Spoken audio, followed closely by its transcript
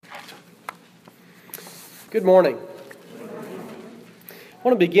Good morning. I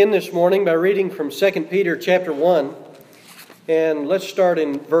want to begin this morning by reading from 2 Peter chapter 1, and let's start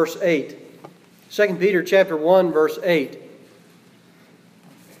in verse 8. 2 Peter chapter 1, verse 8.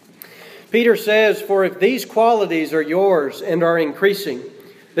 Peter says, "For if these qualities are yours and are increasing,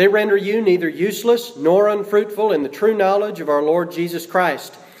 they render you neither useless nor unfruitful in the true knowledge of our Lord Jesus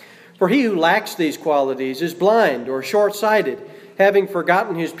Christ. For he who lacks these qualities is blind or short-sighted, having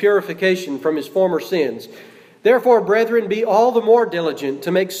forgotten his purification from his former sins. Therefore, brethren, be all the more diligent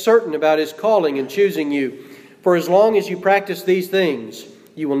to make certain about his calling and choosing you. For as long as you practice these things,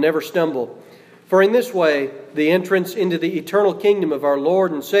 you will never stumble. For in this way, the entrance into the eternal kingdom of our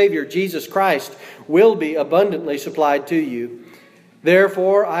Lord and Savior Jesus Christ will be abundantly supplied to you.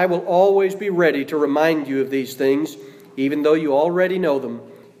 Therefore, I will always be ready to remind you of these things, even though you already know them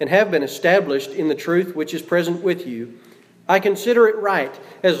and have been established in the truth which is present with you. I consider it right,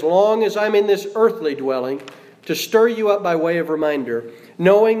 as long as I'm in this earthly dwelling, to stir you up by way of reminder,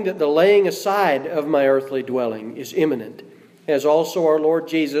 knowing that the laying aside of my earthly dwelling is imminent, as also our Lord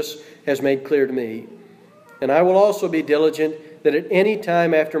Jesus has made clear to me. And I will also be diligent that at any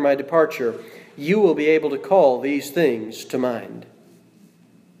time after my departure, you will be able to call these things to mind."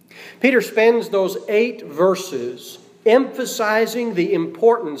 Peter spends those 8 verses emphasizing the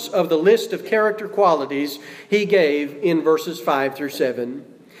importance of the list of character qualities he gave in verses 5 through 7.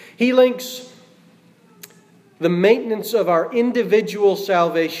 He links the maintenance of our individual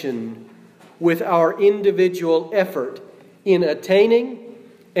salvation with our individual effort in attaining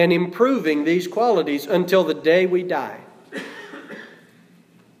and improving these qualities until the day we die.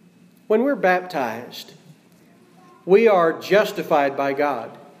 When we're baptized, we are justified by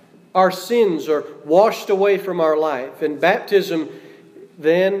God. Our sins are washed away from our life. And baptism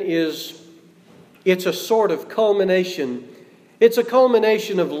then it's a sort of culmination. It's a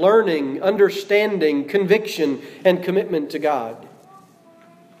culmination of learning, understanding, conviction, and commitment to God.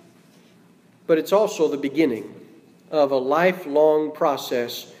 But it's also the beginning of a lifelong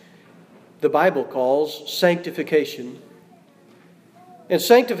process the Bible calls sanctification. And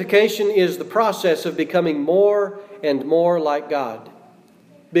sanctification is the process of becoming more and more like God,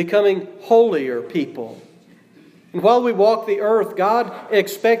 becoming holier people. And while we walk the earth, God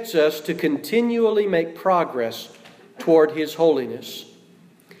expects us to continually make progress toward His holiness.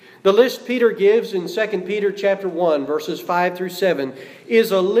 The list Peter gives in 2 Peter chapter 1, verses 5 through 7,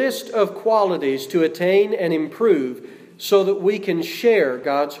 is a list of qualities to attain and improve so that we can share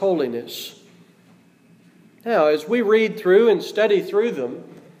God's holiness. Now, as we read through and study through them,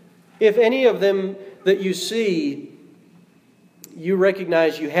 if any of them that you see you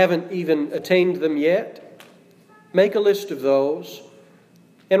recognize you haven't even attained them yet, make a list of those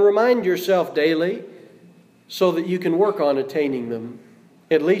and remind yourself daily so that you can work on attaining them,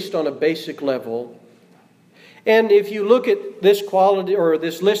 at least on a basic level. And if you look at this quality or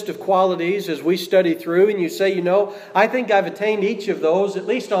this list of qualities as we study through and you say, I think I've attained each of those, at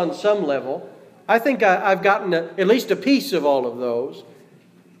least on some level. I think I've gotten at least a piece of all of those.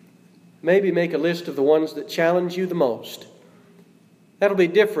 Maybe make a list of the ones that challenge you the most. That'll be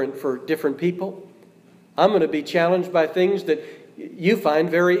different for different people. I'm going to be challenged by things that you find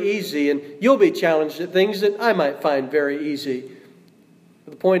very easy, and you'll be challenged at things that I might find very easy.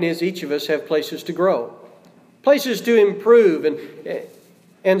 The point is, each of us have places to grow, places to improve,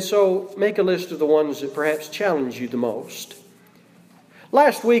 and so make a list of the ones that perhaps challenge you the most.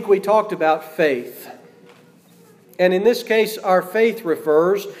 Last week we talked about faith. And in this case, our faith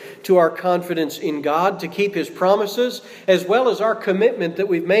refers to our confidence in God to keep His promises, as well as our commitment that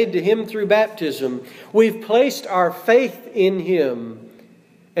we've made to Him through baptism. We've placed our faith in Him,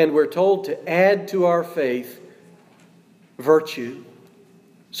 and we're told to add to our faith virtue.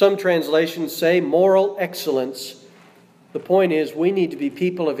 Some translations say moral excellence. The point is, we need to be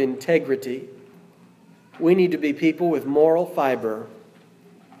people of integrity. We need to be people with moral fiber.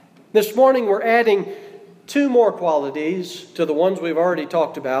 This morning we're adding 2 more qualities to the ones we've already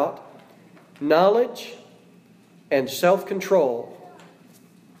talked about: knowledge and self-control.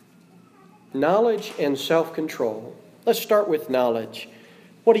 Knowledge and self-control. Let's start with knowledge.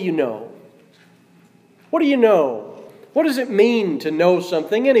 What do you know? What do you know? What does it mean to know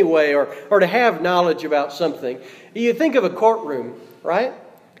something anyway, or to have knowledge about something? You think of a courtroom, right?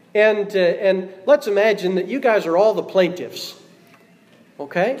 And let's imagine that you guys are all the plaintiffs.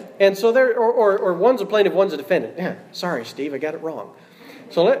 Okay? And so or one's a plaintiff, one's a defendant. Yeah, sorry, Steve, I got it wrong.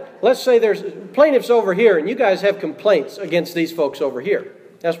 So let's say there's plaintiffs over here, and you guys have complaints against these folks over here.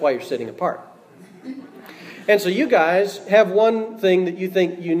 That's why you're sitting apart. And so you guys have one thing that you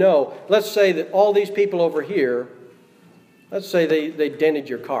think you know. Let's say that all these people over here, let's say they dented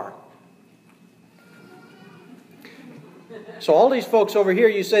your car. So all these folks over here,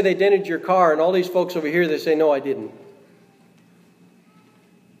 you say they dented your car, and all these folks over here, they say, no, I didn't.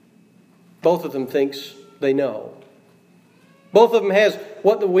 Both of them thinks they know. Both of them has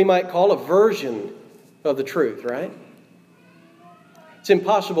what we might call a version of the truth, right? It's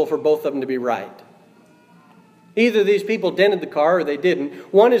impossible for both of them to be right. Either these people dented the car or they didn't.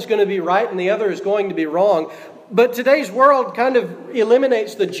 One is going to be right and the other is going to be wrong. But today's world kind of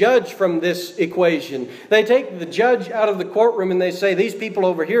eliminates the judge from this equation. They take the judge out of the courtroom and they say, these people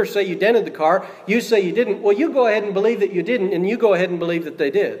over here say you dented the car. You say you didn't. Well, you go ahead and believe that you didn't, and you go ahead and believe that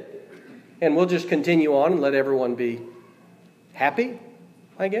they did. And we'll just continue on and let everyone be happy,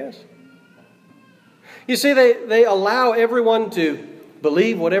 I guess. You see, they allow everyone to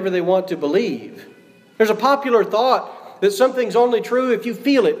believe whatever they want to believe. There's a popular thought that something's only true if you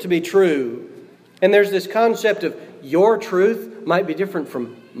feel it to be true. And there's this concept of your truth might be different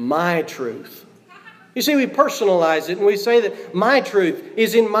from my truth. You see, we personalize it and we say that my truth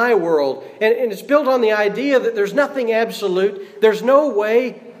is in my world. And it's built on the idea that there's nothing absolute. There's no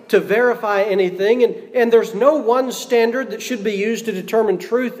way to verify anything. And there's no one standard that should be used to determine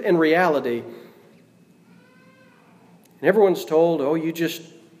truth and reality. And everyone's told, oh, you just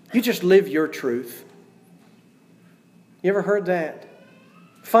live your truth. You ever heard that?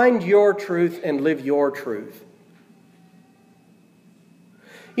 Find your truth and live your truth.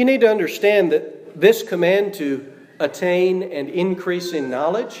 You need to understand that this command to attain and increase in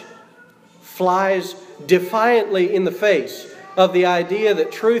knowledge flies defiantly in the face of the idea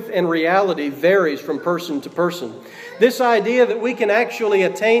that truth and reality varies from person to person. This idea that we can actually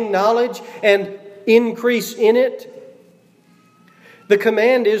attain knowledge and increase in it. The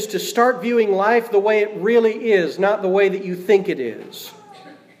command is to start viewing life the way it really is, not the way that you think it is.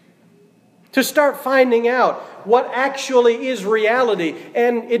 To start finding out what actually is reality,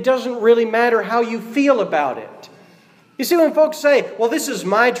 and it doesn't really matter how you feel about it. You see, when folks say, well, this is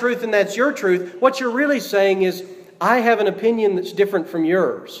my truth and that's your truth, what you're really saying is, I have an opinion that's different from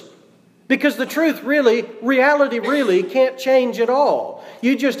yours. Because the truth really, reality really can't change at all.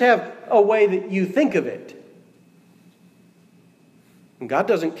 You just have a way that you think of it. And God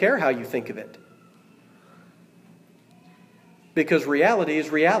doesn't care how you think of it. Because reality is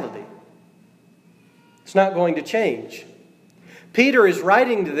reality. It's not going to change. Peter is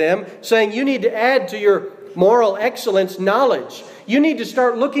writing to them saying you need to add to your moral excellence knowledge. You need to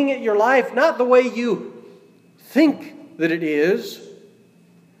start looking at your life not the way you think that it is,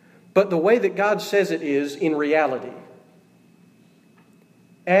 but the way that God says it is in reality.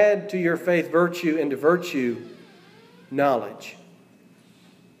 Add to your faith virtue, and to virtue knowledge.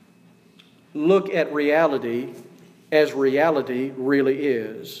 Look at reality as reality really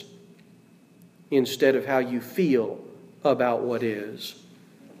is, instead of how you feel about what is.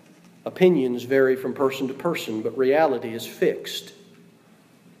 Opinions vary from person to person, but reality is fixed.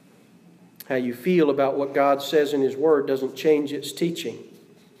 How you feel about what God says in His Word doesn't change its teaching.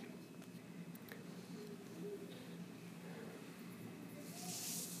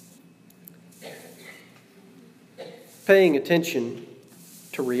 Paying attention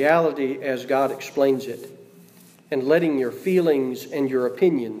to reality as God explains it, and letting your feelings and your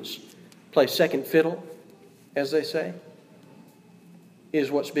opinions play second fiddle, as they say,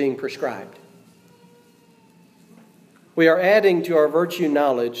 is what's being prescribed. We are adding to our virtue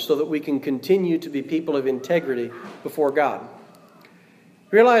knowledge so that we can continue to be people of integrity before God.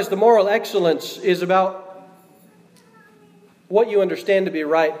 Realize the moral excellence is about what you understand to be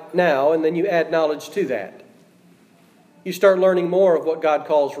right now, and then you add knowledge to that. You start learning more of what God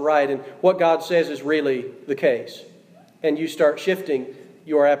calls right and what God says is really the case. And you start shifting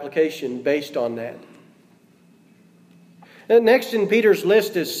your application based on that. And next in Peter's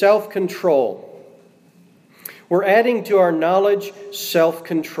list is self-control. We're adding to our knowledge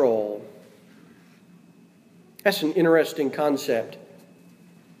self-control. That's an interesting concept.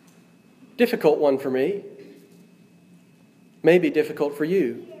 Difficult one for me. Maybe difficult for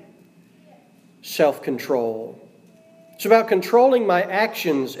you. Self-control. It's about controlling my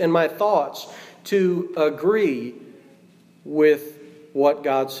actions and my thoughts to agree with what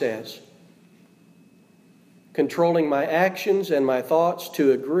God says. Controlling my actions and my thoughts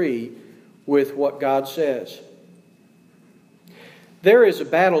to agree with what God says. There is a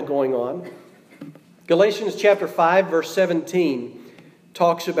battle going on. Galatians chapter 5, verse 17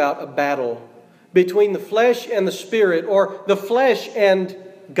 talks about a battle between the flesh and the spirit, or the flesh and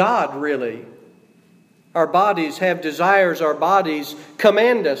God, really. Our bodies have desires. Our bodies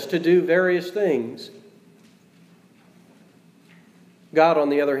command us to do various things. God, on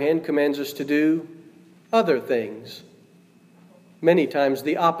the other hand, commands us to do other things. Many times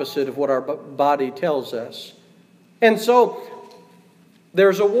the opposite of what our body tells us And so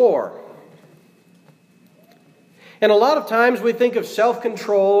there's a war. And a lot of times we think of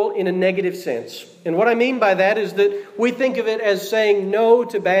self-control in a negative sense. And what I mean by that is that we think of it as saying no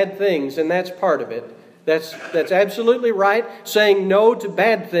to bad things, and that's part of it. That's absolutely right. Saying no to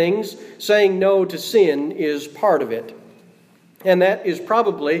bad things, saying no to sin is part of it. And that is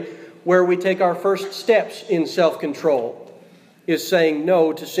probably where we take our first steps in self-control, is saying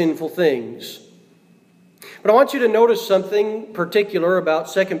no to sinful things. But I want you to notice something particular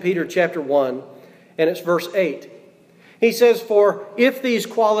about 2 Peter chapter 1, and it's verse 8. He says, "For if these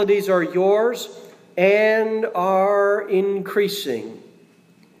qualities are yours and are increasing,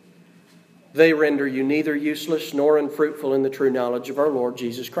 they render you neither useless nor unfruitful in the true knowledge of our Lord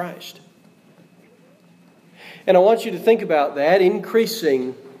Jesus Christ." And I want you to think about that,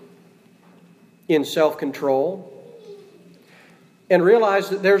 increasing in self-control, and realize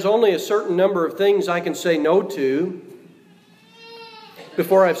that there's only a certain number of things I can say no to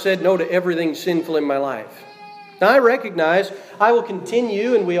before I've said no to everything sinful in my life. Now, I recognize I will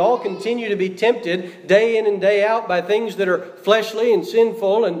continue, and we all continue to be tempted day in and day out by things that are fleshly and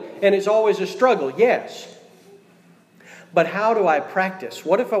sinful, and it's always a struggle, yes. But how do I practice?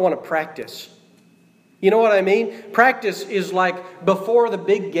 What if I want to practice? You know what I mean? Practice is like before the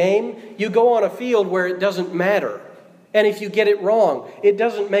big game, you go on a field where it doesn't matter. And if you get it wrong, it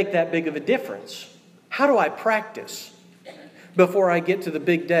doesn't make that big of a difference. How do I practice before I get to the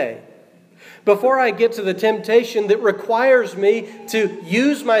big day? Before I get to the temptation that requires me to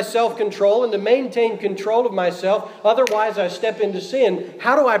use my self-control and to maintain control of myself, otherwise I step into sin,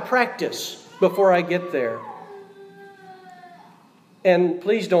 how do I practice before I get there? And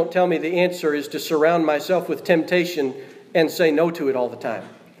please don't tell me the answer is to surround myself with temptation and say no to it all the time.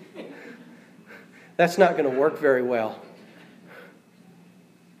 That's not going to work very well.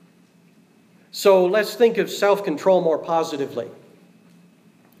 So let's think of self-control more positively.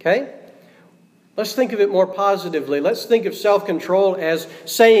 Okay? Let's think of it more positively. Let's think of self-control as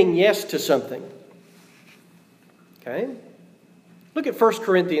saying yes to something. Okay? Look at 1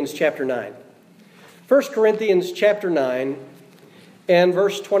 Corinthians chapter 9. 1 Corinthians chapter 9 and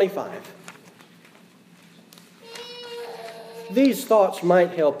verse 25. These thoughts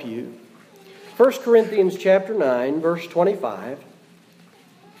might help you. 1 Corinthians chapter 9, verse 25.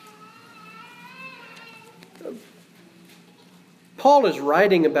 Paul is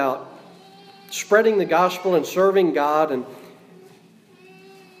writing about spreading the gospel and serving God, and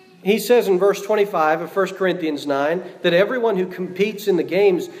he says in verse 25 of 1 Corinthians 9 that everyone who competes in the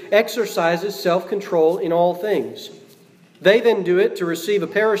games exercises self-control in all things. They then do it to receive a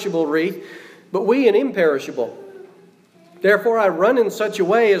perishable wreath, but we an imperishable. Therefore I run in such a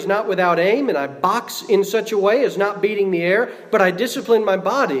way as not without aim, and I box in such a way as not beating the air, but I discipline my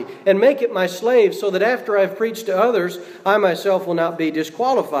body and make it my slave, so that after I've preached to others, I myself will not be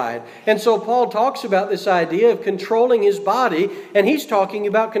disqualified. And so Paul talks about this idea of controlling his body, and he's talking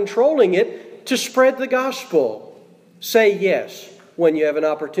about controlling it to spread the gospel. Say yes when you have an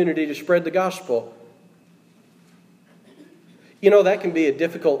opportunity to spread the gospel. You know, that can be a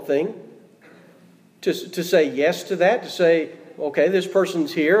difficult thing. To say yes to that, to say, okay, this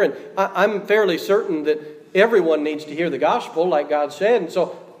person's here, and I'm fairly certain that everyone needs to hear the gospel, like God said, and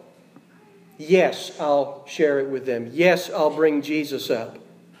so, yes, I'll share it with them. Yes, I'll bring Jesus up.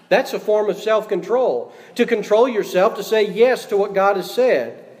 That's a form of self-control. To control yourself, to say yes to what God has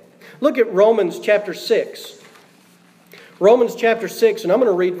said. Look at Romans chapter 6. Romans chapter 6, and I'm going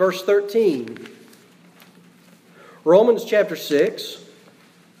to read verse 13. Romans chapter 6.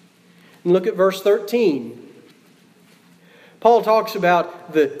 And look at verse 13. Paul talks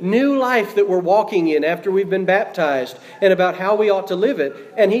about the new life that we're walking in after we've been baptized and about how we ought to live it.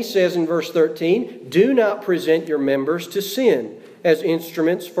 And he says in verse 13, "Do not present your members to sin as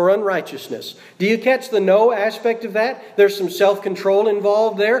instruments for unrighteousness." Do you catch the no aspect of that? There's some self-control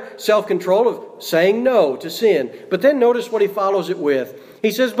involved there. Self-control of saying no to sin. But then notice what he follows it with. He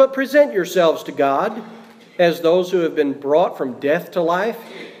says, "But present yourselves to God as those who have been brought from death to life,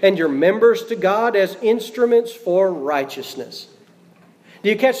 and your members to God as instruments for righteousness." Do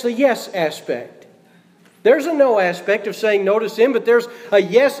you catch the yes aspect? There's a no aspect of saying no to sin, but there's a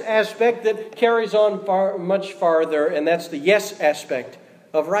yes aspect that carries on much farther, and that's the yes aspect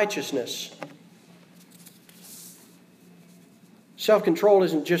of righteousness. Self-control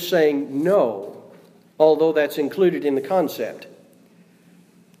isn't just saying no, although that's included in the concept.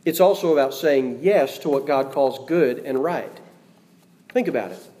 It's also about saying yes to what God calls good and right. Think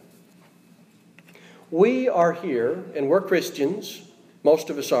about it. We are here, and we're Christians. Most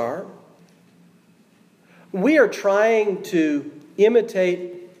of us are. We are trying to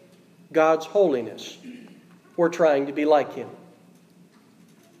imitate God's holiness. we're trying to be like Him.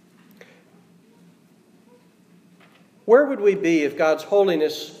 Where would we be if God's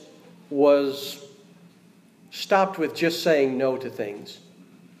holiness was stopped with just saying no to things?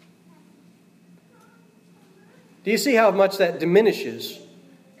 Do you see how much that diminishes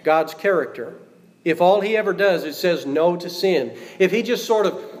God's character? If all He ever does is says no to sin. If He just sort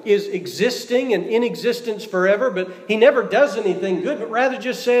of is existing and in existence forever, but He never does anything good, but rather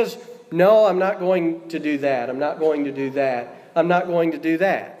just says, no, I'm not going to do that. I'm not going to do that. I'm not going to do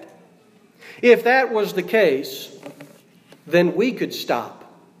that. If that was the case, then we could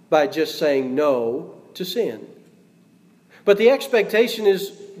stop by just saying no to sin. But the expectation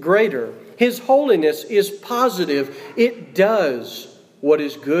is greater. His holiness is positive. It does what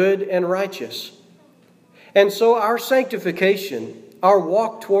is good and righteous. And so our sanctification, our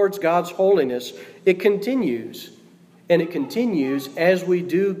walk towards God's holiness, it continues. And it continues as we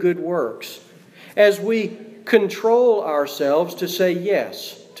do good works. As we control ourselves to say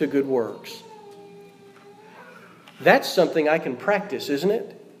yes to good works. That's something I can practice, isn't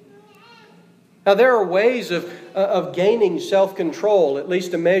it? Now, there are ways of gaining self-control, at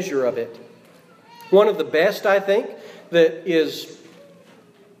least a measure of it. One of the best, I think, that is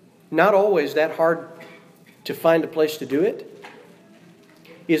not always that hard to find a place to do it,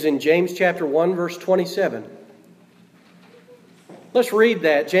 is in James chapter 1, verse 27. Let's read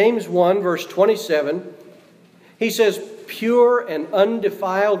that. James 1, verse 27. He says, "Pure and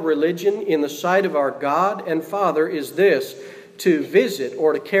undefiled religion in the sight of our God and Father is this, to visit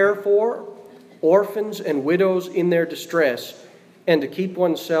or to care for orphans and widows in their distress, and to keep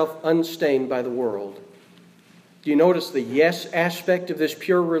oneself unstained by the world." Do you notice the yes aspect of this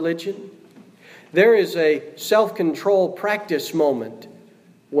pure religion? There is a self-control practice moment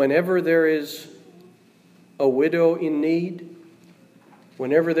whenever there is a widow in need,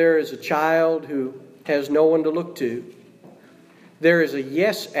 whenever there is a child who has no one to look to. There is a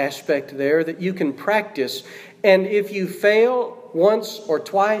yes aspect there that you can practice. And if you fail once or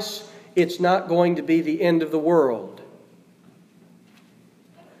twice, it's not going to be the end of the world.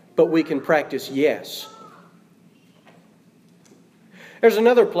 But we can practice yes. There's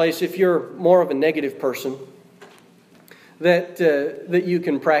another place, if you're more of a negative person, that you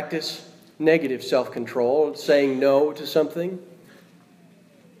can practice negative self-control, saying no to something.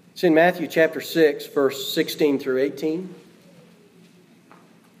 It's in Matthew chapter 6, verse 16 through 18.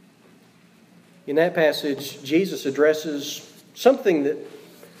 In that passage, Jesus addresses something that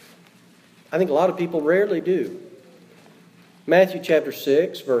I think a lot of people rarely do. Matthew chapter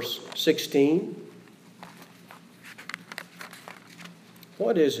 6, verse 16.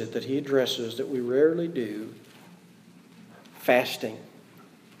 What is it that He addresses that we rarely do? Fasting.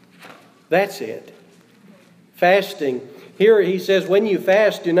 That's it. Fasting. Here He says, when you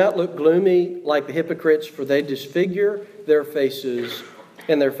fast, do not look gloomy like the hypocrites, for they disfigure their faces,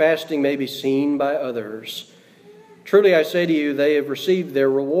 and their fasting may be seen by others. Truly I say to you, they have received their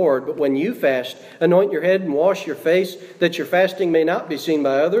reward. But when you fast, anoint your head and wash your face, that your fasting may not be seen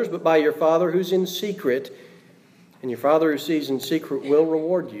by others, but by your Father who's in secret. And your Father who sees in secret will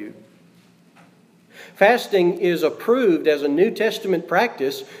reward you. Fasting is approved as a New Testament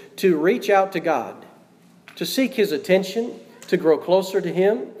practice to reach out to God, to seek His attention, to grow closer to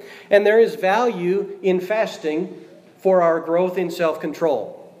Him. And there is value in fasting for our growth in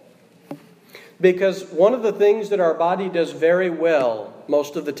self-control. Because one of the things that our body does very well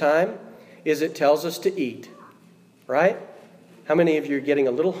most of the time is it tells us to eat. Right? How many of you are getting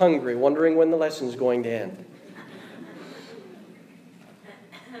a little hungry, wondering when the lesson's going to end?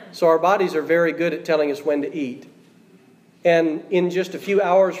 So our bodies are very good at telling us when to eat. And in just a few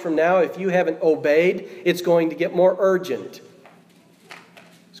hours from now, if you haven't obeyed, it's going to get more urgent.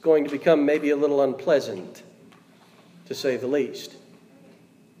 It's going to become maybe a little unpleasant, to say the least.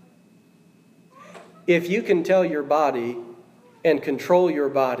 If you can tell your body and control your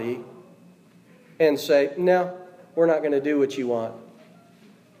body and say, no, we're not going to do what you want.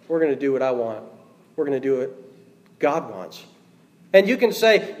 We're going to do what I want. We're going to do what God wants. And you can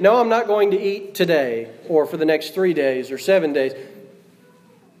say, no, I'm not going to eat today or for the next 3 days or 7 days.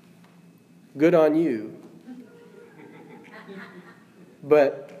 Good on you.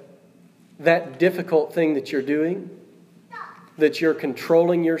 But that difficult thing that you're doing, that you're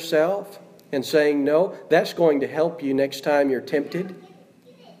controlling yourself and saying no, that's going to help you next time you're tempted.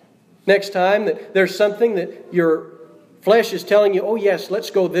 Next time that there's something that your flesh is telling you, oh yes, let's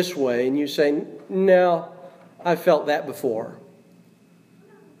go this way. And you say, no, I've felt that before.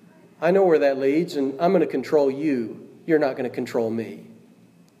 I know where that leads, and I'm going to control you. You're not going to control me.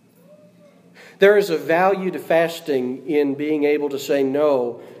 There is a value to fasting in being able to say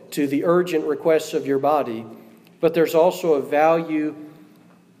no to the urgent requests of your body But there's also a value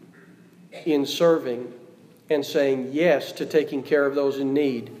in serving and saying yes to taking care of those in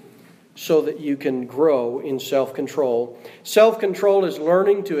need so that you can grow in self-control. Self-control is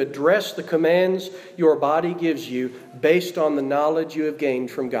learning to address the commands your body gives you based on the knowledge you have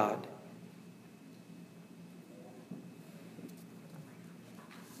gained from God.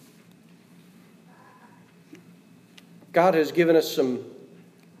 God has given us some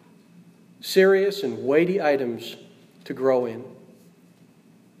serious and weighty items to grow in.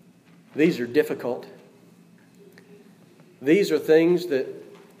 These are difficult. These are things that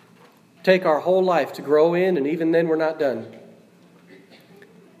take our whole life to grow in, and even then we're not done.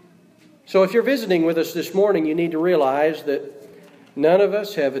 So if you're visiting with us this morning, you need to realize that none of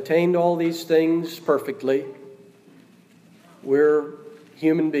us have attained all these things perfectly. We're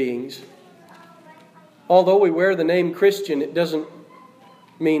human beings. Although we wear the name Christian, it doesn't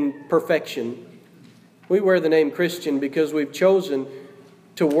mean perfection. We wear the name Christian because we've chosen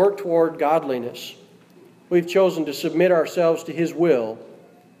to work toward godliness. We've chosen to submit ourselves to His will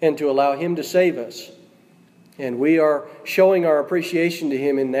and to allow Him to save us. And we are showing our appreciation to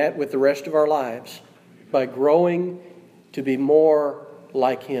Him in that with the rest of our lives by growing to be more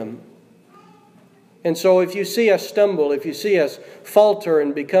like Him. And so if you see us stumble, if you see us falter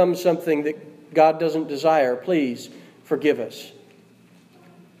and become something that God doesn't desire, please forgive us.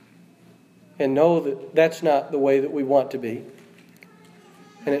 And know that that's not the way that we want to be.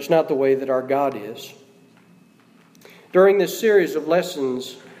 And it's not the way that our God is. During this series of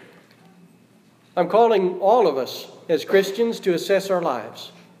lessons, I'm calling all of us as Christians to assess our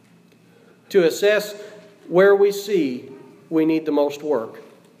lives. To assess where we see we need the most work.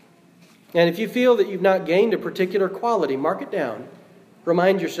 And if you feel that you've not gained a particular quality, mark it down.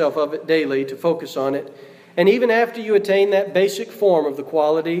 Remind yourself of it daily to focus on it. And even after you attain that basic form of the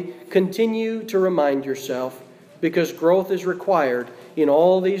quality, continue to remind yourself, because growth is required in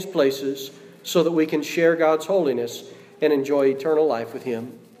all these places so that we can share God's holiness and enjoy eternal life with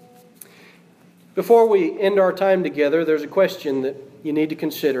Him. Before we end our time together, there's a question that you need to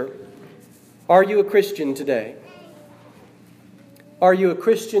consider. Are you a Christian today? Are you a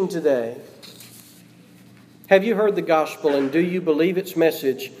Christian today? Have you heard the gospel, and do you believe its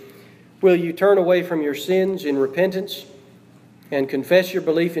message? Will you turn away from your sins in repentance and confess your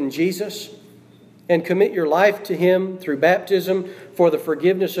belief in Jesus and commit your life to Him through baptism for the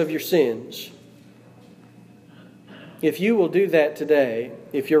forgiveness of your sins? If you will do that today,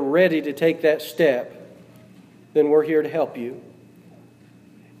 if you're ready to take that step, then we're here to help you.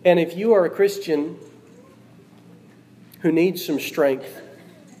 And if you are a Christian who needs some strength,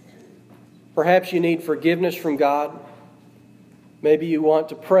 perhaps you need forgiveness from God. Maybe you want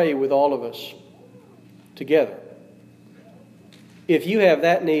to pray with all of us together. If you have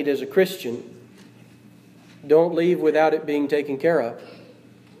that need as a Christian, don't leave without it being taken care of.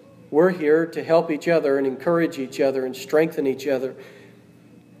 We're here to help each other and encourage each other and strengthen each other.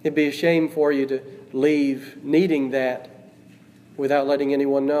 It'd be a shame for you to leave needing that without letting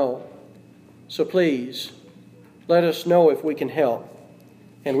anyone know. So please, let us know if we can help.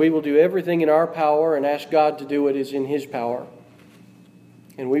 And we will do everything in our power and ask God to do what is in His power.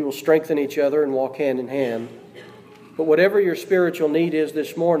 And we will strengthen each other and walk hand in hand. But whatever your spiritual need is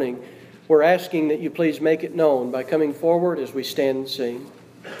this morning, we're asking that you please make it known by coming forward as we stand and sing.